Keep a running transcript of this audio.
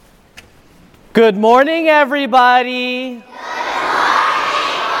Good morning, everybody. Good morning,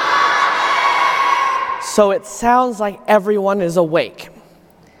 Father. So it sounds like everyone is awake.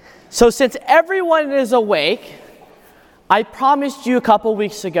 So since everyone is awake, I promised you a couple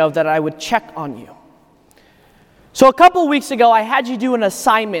weeks ago that I would check on you. So a couple weeks ago, I had you do an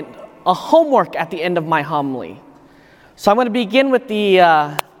assignment, a homework at the end of my homily. So I'm going to begin with the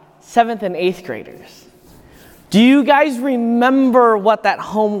 7th and 8th graders. Do you guys remember what that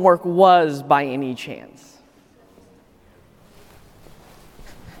homework was by any chance?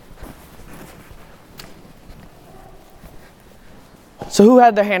 So who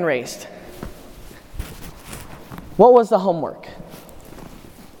had their hand raised? What was the homework?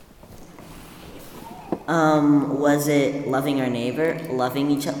 Was it loving our neighbor,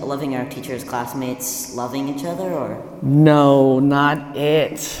 loving our teachers, classmates, loving each other, or? No, not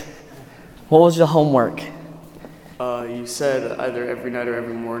it. What was the homework? You said either every night or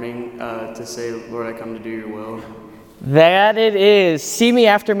every morning to say, Lord, I come to do your will. That it is. See me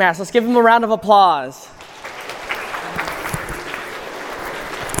after Mass. Let's give him a round of applause.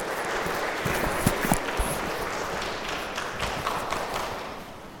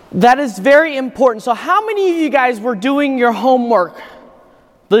 That is very important. So how many of you guys were doing your homework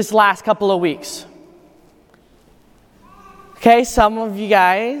this last couple of weeks? Okay, some of you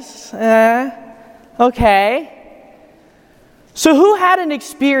guys. Okay. So who had an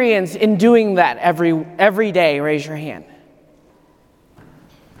experience in doing that every day? Raise your hand.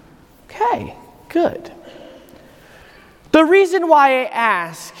 Okay, good. The reason why I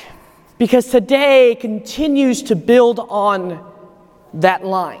ask, because today continues to build on that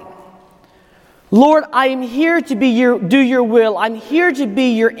line. Lord, I am here to do your will. I'm here to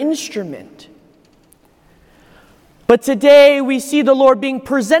be your instrument. But today we see the Lord being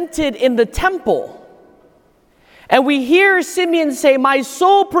presented in the temple. And we hear Simeon say, my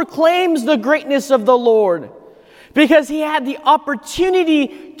soul proclaims the greatness of the Lord, because he had the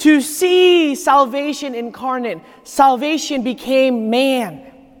opportunity to see salvation incarnate. Salvation became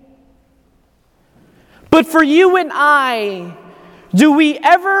man. But for you and I, do we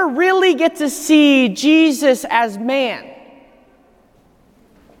ever really get to see Jesus as man?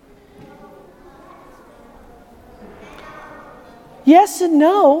 Yes and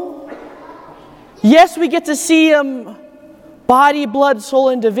no. Yes, we get to see him, body, blood, soul,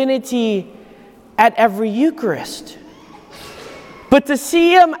 and divinity at every Eucharist. But to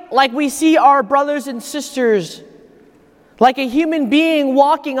see him like we see our brothers and sisters, like a human being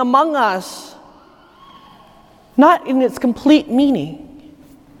walking among us, not in its complete meaning.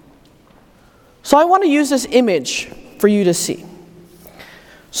 So I want to use this image for you to see.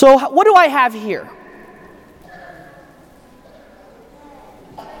 So what do I have here?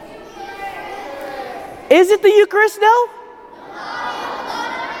 Is it the Eucharist? No?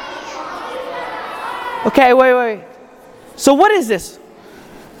 Okay, wait. So what is this?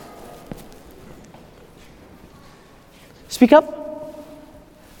 Speak up.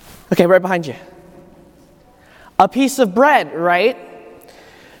 Okay, right behind you. A piece of bread, right?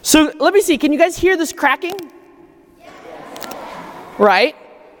 So let me see. Can you guys hear this cracking? Right?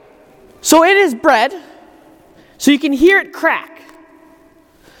 So it is bread. So you can hear it crack.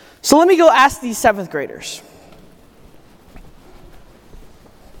 So let me go ask these 7th graders.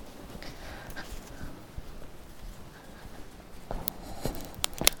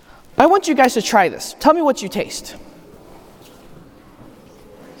 I want you guys to try this. Tell me what you taste.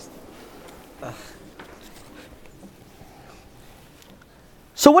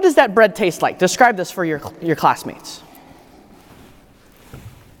 So what does that bread taste like? Describe this for your classmates.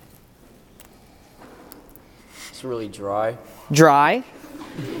 It's really dry. Dry.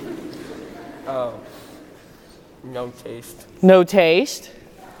 No taste. No taste.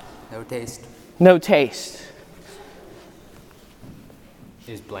 No taste. No taste.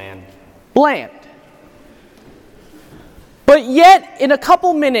 Is bland. Bland. But yet, in a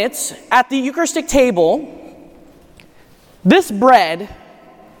couple minutes at the Eucharistic table, this bread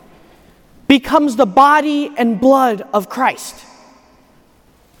becomes the body and blood of Christ.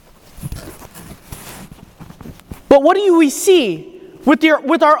 But what do we see?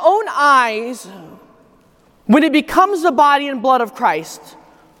 With our own eyes, when it becomes the body and blood of Christ,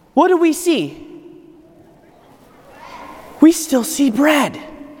 what do we see? We still see bread.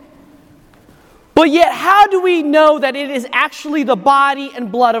 But yet, how do we know that it is actually the body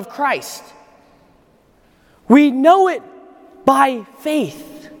and blood of Christ? We know it by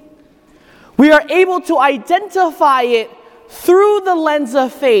faith. We are able to identify it through the lens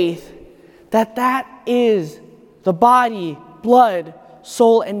of faith that is the body, blood,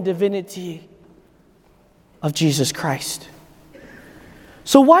 soul, and divinity of Jesus Christ.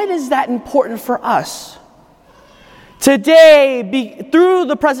 So why is that important for us? Today, through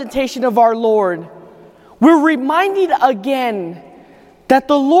the presentation of our Lord, we're reminded again that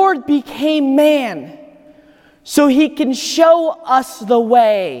the Lord became man so he can show us the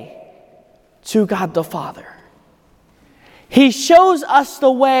way to God the Father. He shows us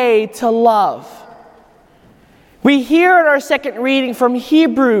the way to love. We hear in our second reading from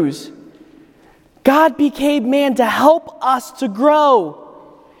Hebrews, God became man to help us to grow,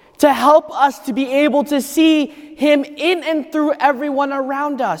 to help us to be able to see him in and through everyone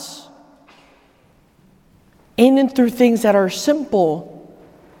around us, in and through things that are simple,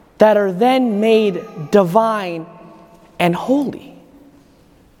 that are then made divine and holy.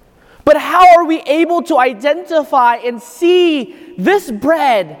 But how are we able to identify and see this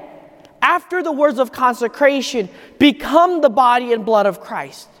bread after the words of consecration become the body and blood of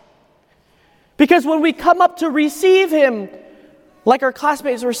Christ? Because when we come up to receive him, like our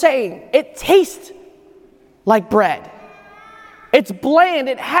classmates were saying, it tastes like bread. It's bland,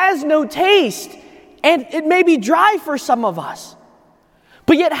 it has no taste, and it may be dry for some of us.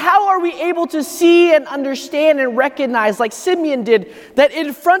 But yet, how are we able to see and understand and recognize, like Simeon did, that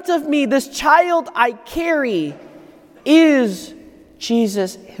in front of me, this child I carry is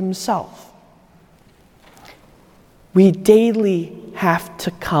Jesus himself? We daily have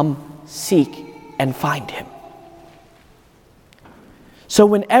to come seek and find him. So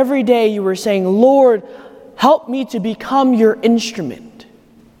when every day you were saying, Lord, help me to become your instrument,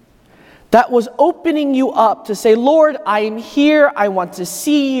 that was opening you up to say, Lord, I am here, I want to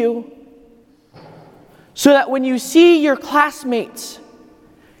see you. So that when you see your classmates,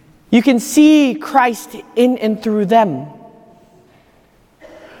 you can see Christ in and through them.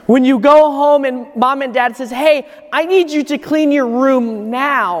 When you go home and mom and dad says, hey, I need you to clean your room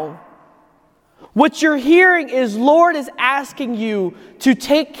now, what you're hearing is Lord is asking you to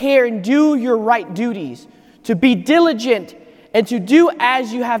take care and do your right duties, to be diligent and to do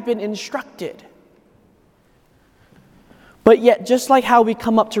as you have been instructed. But yet, just like how we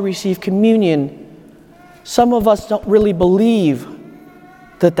come up to receive communion, some of us don't really believe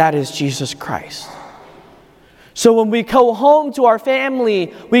that that is Jesus Christ. So when we go home to our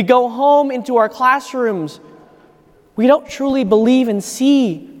family, we go home into our classrooms, we don't truly believe and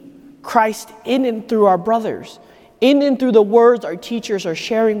see Christ in and through our brothers, in and through the words our teachers are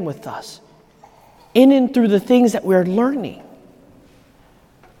sharing with us, in and through the things that we're learning.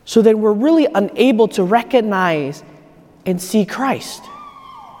 So then we're really unable to recognize and see Christ.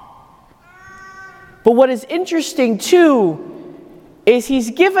 But what is interesting too is he's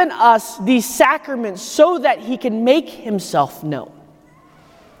given us these sacraments so that he can make himself known.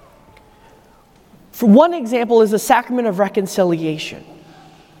 For one example is the sacrament of reconciliation.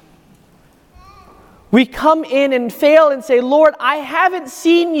 We come in and fail and say, Lord, I haven't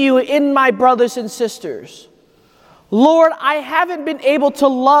seen you in my brothers and sisters. Lord, I haven't been able to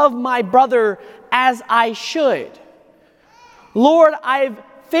love my brother as I should. Lord, I've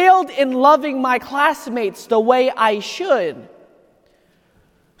failed in loving my classmates the way I should.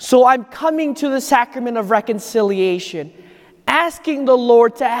 So I'm coming to the sacrament of reconciliation, asking the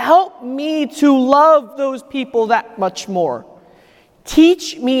Lord to help me to love those people that much more.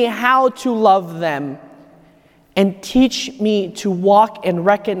 Teach me how to love them, and teach me to walk and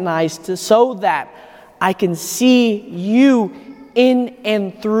recognize so that I can see you in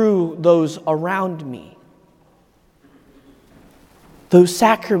and through those around me. Those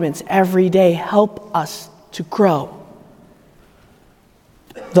sacraments every day help us to grow.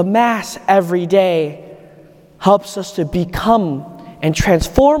 The Mass every day helps us to become and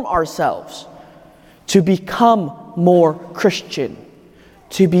transform ourselves, to become more Christian,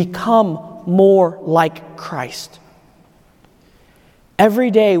 to become more like Christ.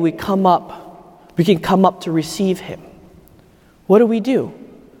 Every day we can come up to receive him. What do?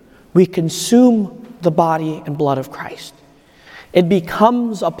 We consume the body and blood of Christ. It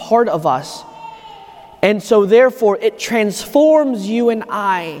becomes a part of us. And so therefore it transforms you and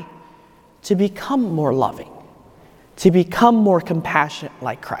I to become more loving, to become more compassionate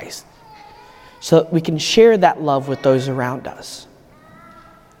like Christ, so that we can share that love with those around us.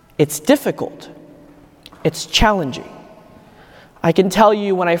 It's difficult. It's challenging. I can tell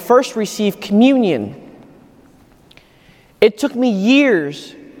you when I first received communion, it took me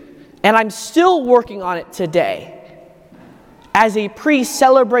years, and I'm still working on it today, as a priest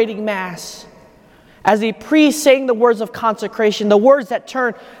celebrating Mass, as a priest saying the words of consecration, the words that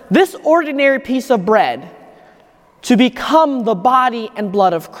turn this ordinary piece of bread to become the body and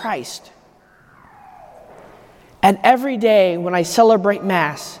blood of Christ. And every day when I celebrate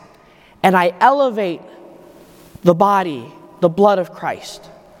Mass and I elevate the body the blood of Christ,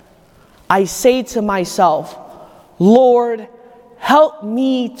 I say to myself, Lord, help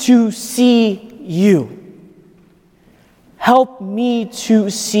me to see you. Help me to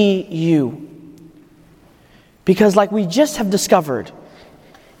see you. Because like we just have discovered,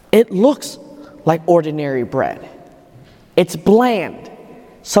 it looks like ordinary bread. It's bland.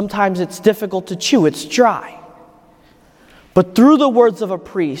 Sometimes it's difficult to chew. It's dry. But through the words of a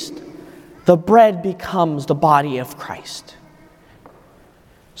priest, the bread becomes the body of Christ.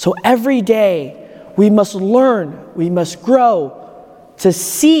 So every day we must learn, we must grow to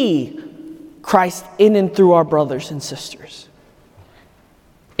see Christ in and through our brothers and sisters.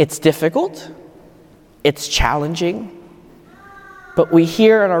 It's difficult, it's challenging, but we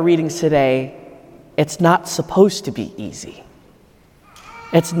hear in our readings today, it's not supposed to be easy.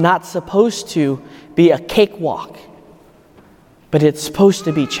 It's not supposed to be a cakewalk, but it's supposed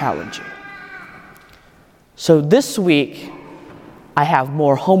to be challenging. So this week, I have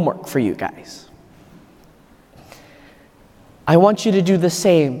more homework for you guys. I want you to do the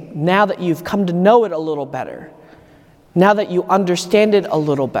same now that you've come to know it a little better, now that you understand it a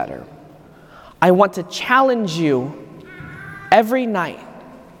little better. I want to challenge you every night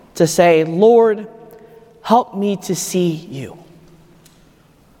to say, Lord, help me to see you.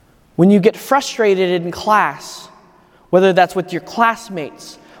 When you get frustrated in class, whether that's with your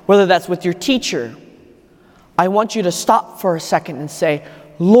classmates, whether that's with your teacher, I want you to stop for a second and say,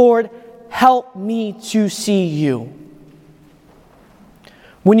 Lord, help me to see you.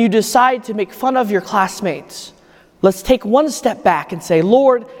 When you decide to make fun of your classmates, let's take one step back and say,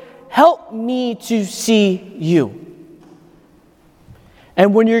 Lord, help me to see you.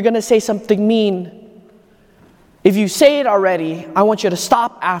 And when you're going to say something mean, if you say it already, I want you to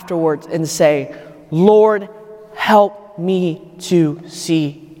stop afterwards and say, Lord, help me to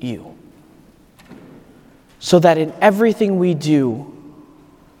see you. So that in everything we do,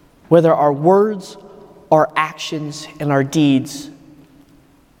 whether our words, our actions, and our deeds,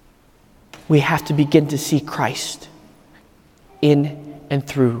 we have to begin to see Christ in and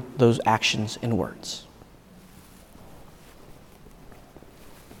through those actions and words.